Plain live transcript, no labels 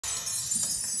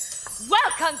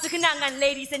Welcome to Kenangan,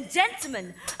 ladies and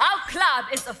gentlemen. Our club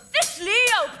is officially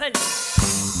open.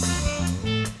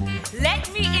 Let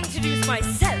me introduce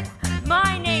myself.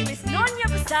 My name is Nyonya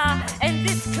Besar and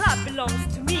this club belongs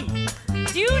to me.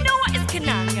 Do you know what is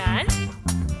Kenangan?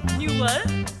 New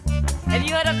World? Have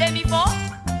you heard of them before?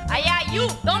 Ayah, you,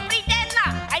 don't pretend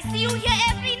lah. I see you here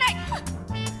every night.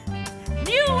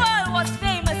 New World was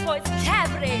famous for its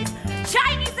cabarets,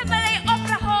 Chinese and Malay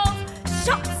opera halls,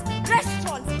 shops,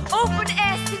 restaurants,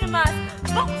 open-air cinemas,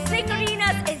 boxing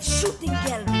arenas and shooting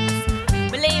galleries.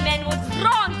 Malay men were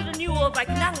drawn to the New World by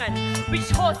Kenangan, which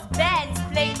hosts bands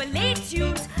playing Malay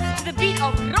tunes to the beat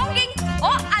of rongging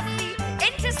or asli,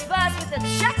 interspersed with a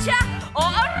cha-cha or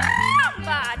a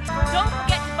rumba. Don't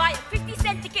forget to buy a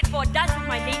 50-cent ticket for a dance with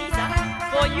my ladies.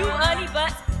 For you early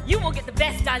birds, you will get the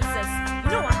best dancers.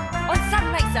 You know on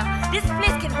some nights, this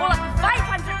place can hold up to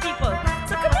 500 people.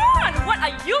 So come on, what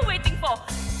are you waiting for?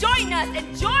 Join us,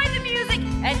 enjoy the music,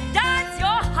 and dance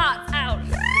your hearts out.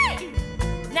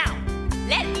 Now,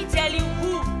 let me tell you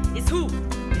who is who.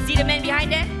 You see the men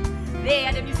behind there? They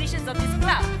are the musicians of this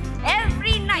club.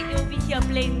 Every night they will be here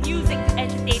playing music to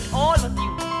entertain all of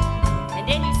you. And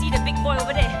then you see the big boy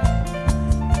over there.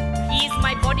 He is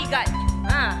my bodyguard.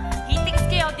 He takes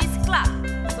care of this club.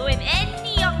 So if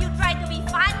any of you try to be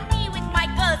funny with my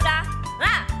girls,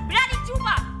 berani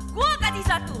cuba, gua kasih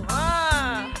satu.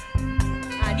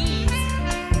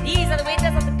 These are the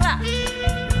waiters of the club.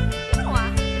 You know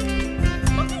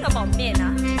talking about men,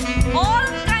 all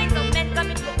kinds of men come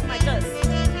and work with my girls.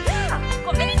 Yeah,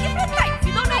 got many different types.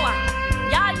 You don't know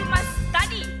Yeah, you must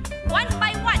study one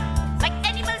by one, like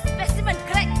animal specimen.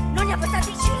 Correct? Nyonya Besar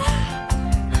teach you lah.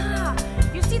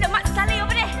 You see the Mat Saleh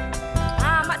over there?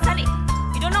 Mat Saleh.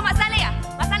 You don't know Mat Saleh?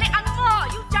 Mat Saleh Angmo.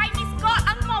 You Chinese god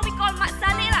Angmo, we call Mat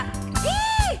Saleh lah.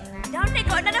 Hey, down there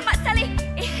got another Mat Saleh.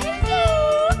 Hello.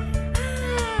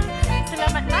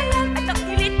 Selamat malam. I talk to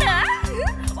you later.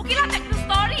 Okay lah, back to the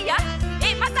story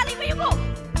Mat Saleh, where you go?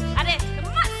 The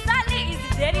Mat Saleh is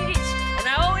very rich and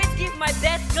I always give my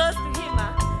best girls to him.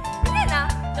 And then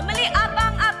the Malay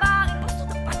abang-abang, lepas tu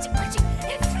terpacik-pacik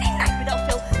every night without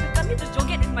fail. They come here to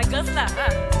joget with my girls lah.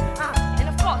 And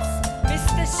of course,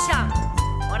 Mr Sham.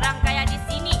 Orang kaya di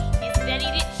sini. He's very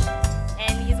rich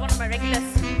and he's one of my regulars.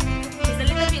 He's a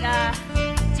little bit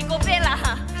cikope lah.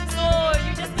 So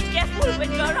you just be careful when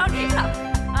you're around him lah.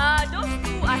 Those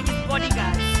two are his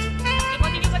bodyguards.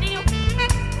 Okay, continue.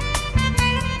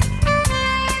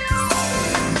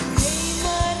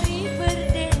 Mari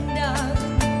berdendang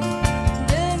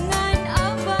dengan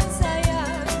abang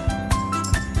sayang,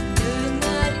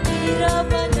 dengar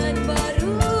irama nan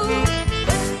baru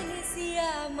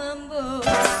Indonesia mambo. 1,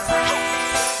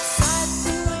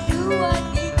 2,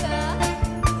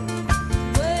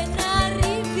 3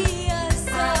 menari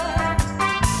biasa,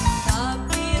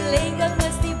 tapi lenggang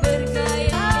mesti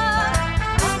bergaya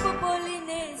mambo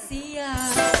Polinesia.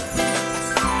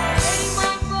 Hey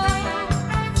mambo,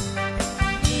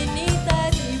 ini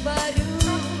tari baru,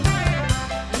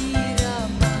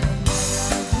 irama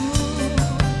lagu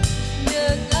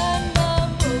dengan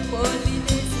mambo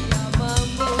Polinesia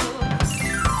mambo.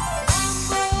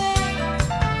 Mambo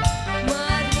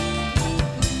mari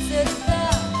ikut serta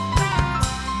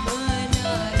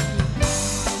menari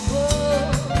mambo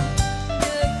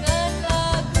dengan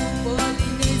lagu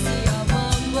Polinesia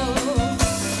mambo.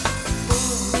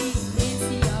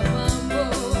 Polinesia mambo.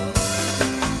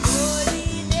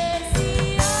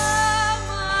 Polinesia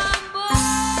mambo.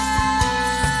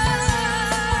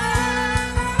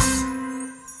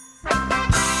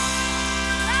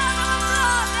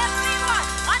 Everyone,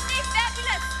 aren't they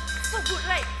fabulous? So good,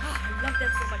 right? I love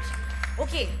them so much.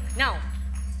 Okay, now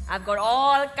I've got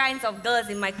all kinds of girls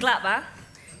in my club.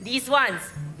 These ones,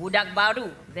 budak baru,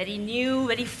 very new,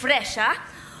 very fresh.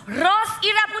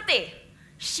 Roslia Putih.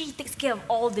 She takes care of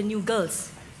all the new girls.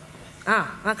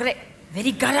 Correct.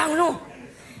 Very garang, no?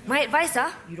 My advice,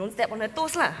 you don't step on her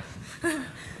toes lah.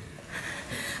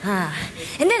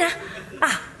 And then,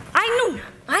 Ainun,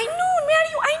 where are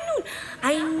you, Ainun?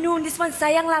 Ainun, this one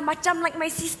sayang lah, macam like my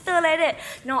sister like that.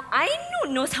 Now,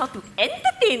 Ainun knows how to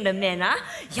entertain the men,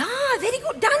 Yeah, very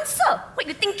good dancer. What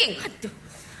you thinking? Aduh.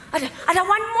 Ada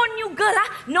one more new girl,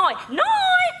 Noi.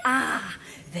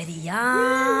 Very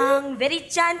young,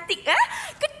 very cantik,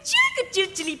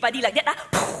 Kecil-kecil cili padi like that,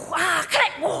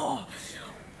 correct. Wow.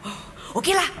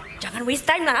 Okay lah, jangan waste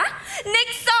time lah.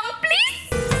 Next song,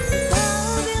 please.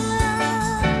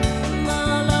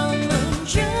 Malam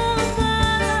mencoba,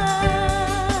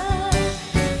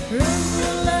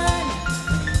 rembulan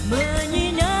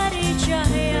menyinari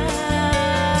cahaya,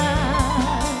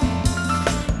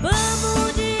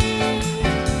 pemudi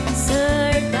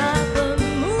serta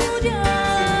pemuda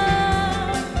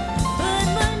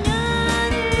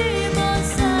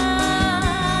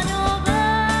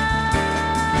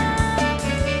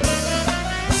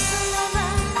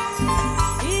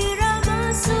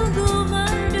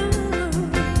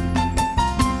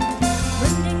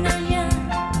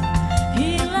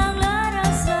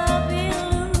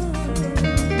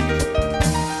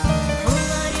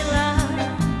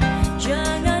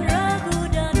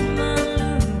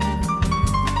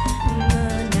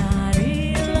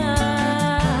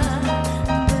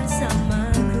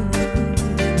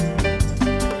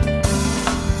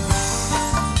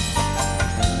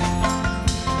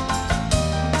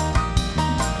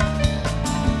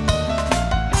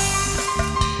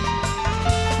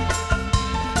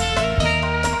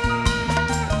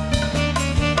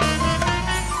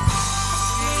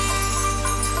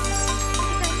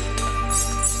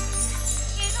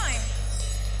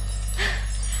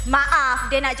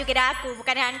dia nak juga dengan aku,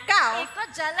 bukan dengan kau. Kau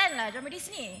jalanlah, jangan di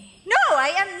sini. No,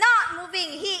 I am not moving.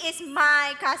 He is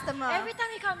my customer. Every time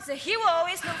he comes here, he will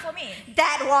always look for me.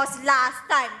 That was last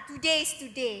time. Today is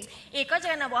today. Kau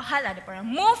jangan nak buat hal lah depan.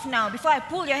 Move now before I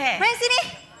pull your hair. Main sini.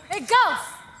 Hey girls,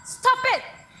 stop it!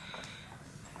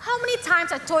 How many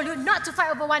times I told you not to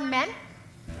fight over one man?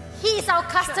 He is our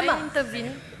customer. Should I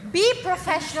intervene? Be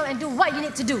professional and do what you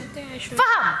need to do.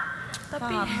 Faham?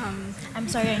 Tapi I'm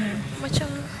sorry, Ainun. macam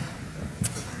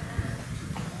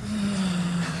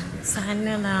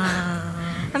sana lah.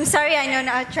 I'm sorry, I know.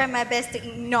 I'll try my best to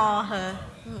ignore her.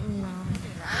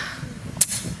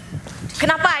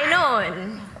 Kenapa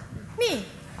Ainun? Ni,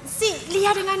 si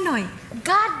Lia dengan Noi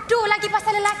gaduh lagi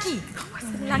pasal lelaki.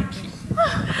 Lelaki.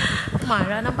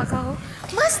 Marah nampak kau.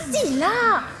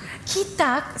 Mestilah.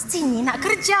 Kita sini nak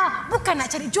kerja, bukan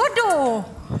nak cari jodoh.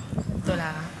 Betul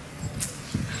lah.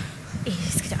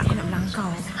 Sekejap aku nak bilang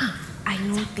kau. I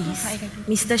notice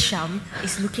Mr Sham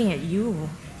is looking at you.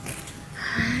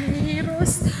 Hai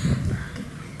Ros,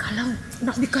 kalau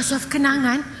not because of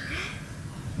Kenangan,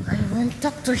 I won't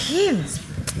talk to him.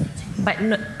 But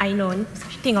Ainun,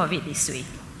 think of it this way.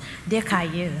 Dia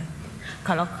kaya.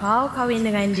 Kalau kau kahwin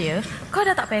dengan dia, kau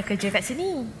dah tak payah kerja kat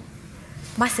sini.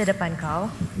 Masa depan kau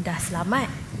dah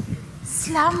selamat.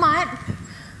 Selamat?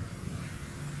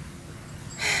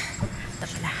 Tak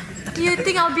apalah. You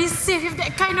think I'll be safe with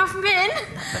that kind of man?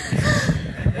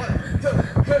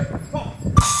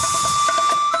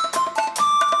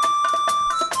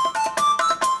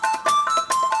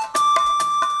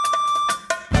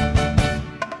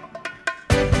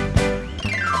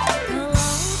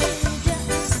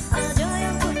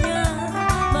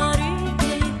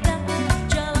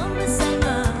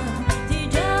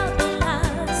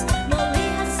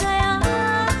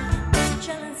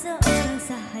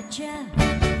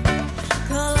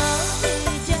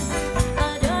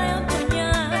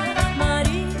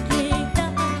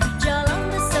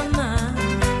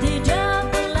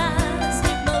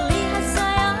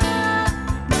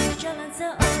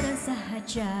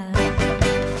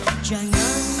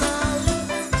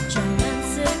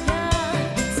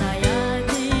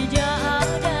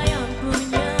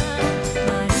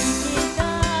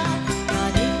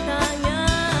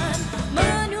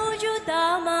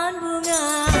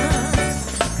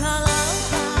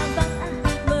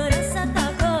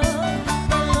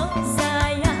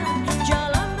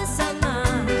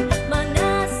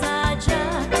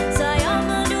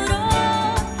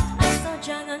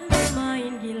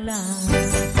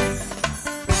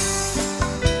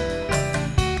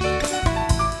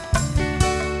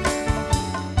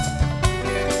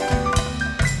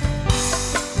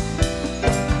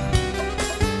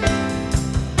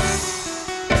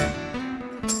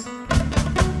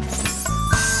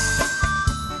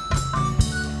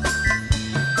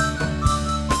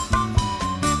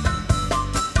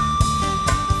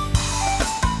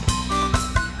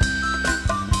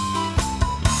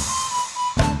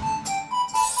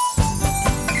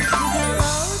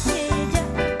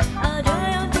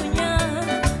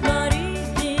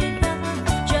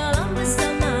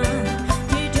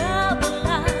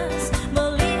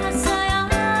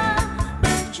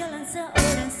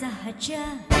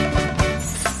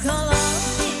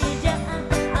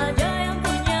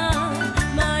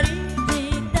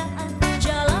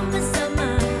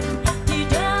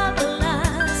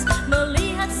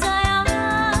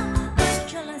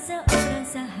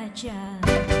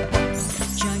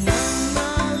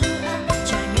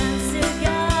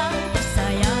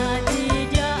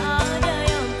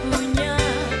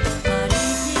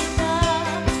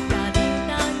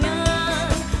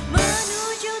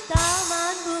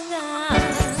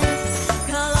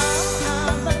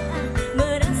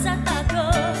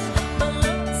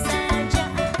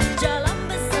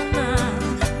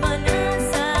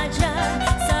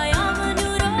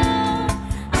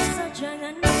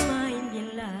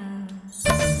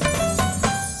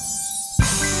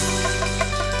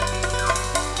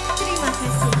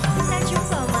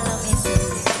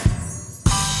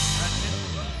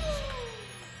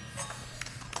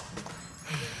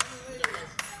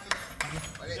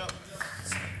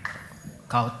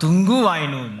 Kau tunggu,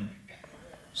 Ainun.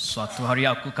 Suatu hari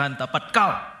aku akan dapat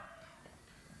kau.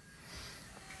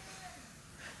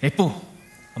 Epo,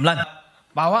 Ramlan,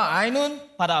 bawa Ainun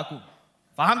pada aku.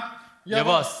 Faham? Ya,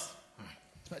 bos.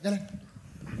 Cepat jalan.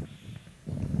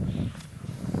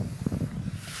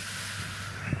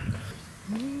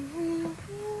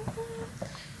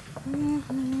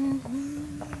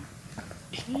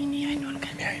 Ini Ainun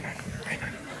kan? Ini Ainun.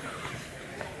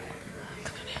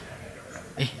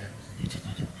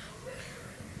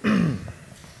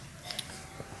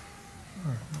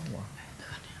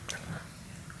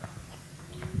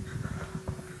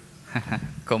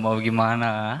 Kau mau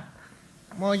gimana?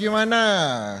 Mau gimana?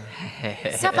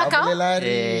 Siapa Tak kau? boleh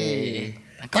lari.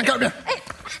 Tangkap dia.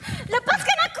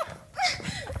 Lepaskan aku.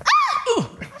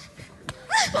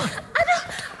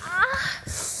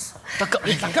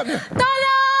 Tangkap dia.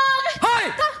 Tolong! Hai!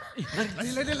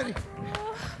 Lari.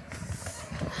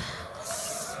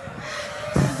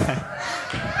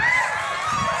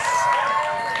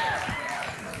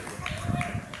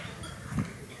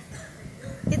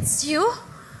 It's you?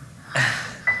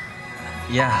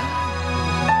 Yeah.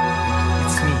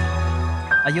 It's me.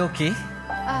 Are you okay?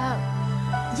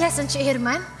 Yes, Encik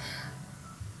Herman.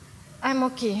 I'm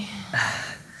okay.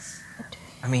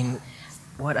 I mean,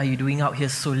 what are you doing out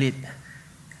here so late?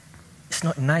 It's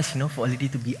not nice, for a lady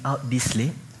to be out this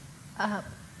late.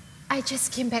 I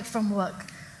just came back from work.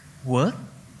 Work?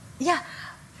 Yeah.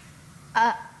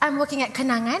 I'm working at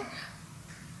Kenangan.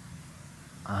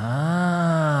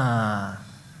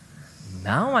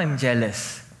 Now I'm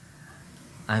jealous.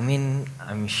 I mean,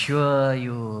 I'm sure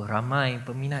you ramai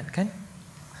peminat, kan?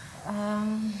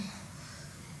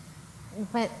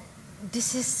 But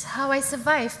this is how I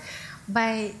survive,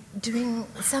 by doing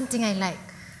something I like.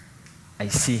 I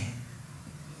see.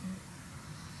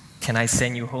 Can I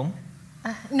send you home?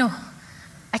 No,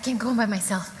 I can go by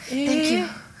myself. Thank you.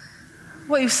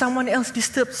 What if someone else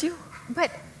disturbs you?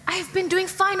 But I've been doing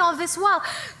fine all this while.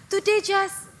 Today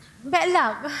just bad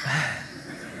luck.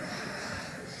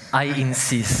 I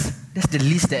insist. That's the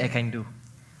least that I can do.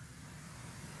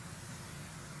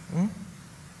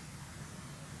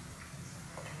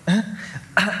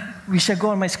 We shall go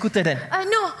on my scooter then.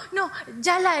 No,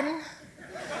 jalan.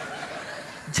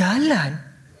 Jalan?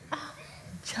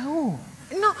 Jauh.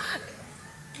 No,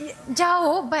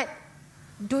 jauh, but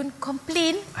don't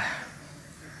complain.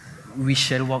 We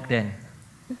shall walk then.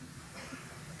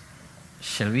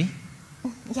 Shall we?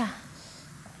 Yeah.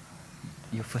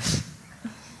 You first.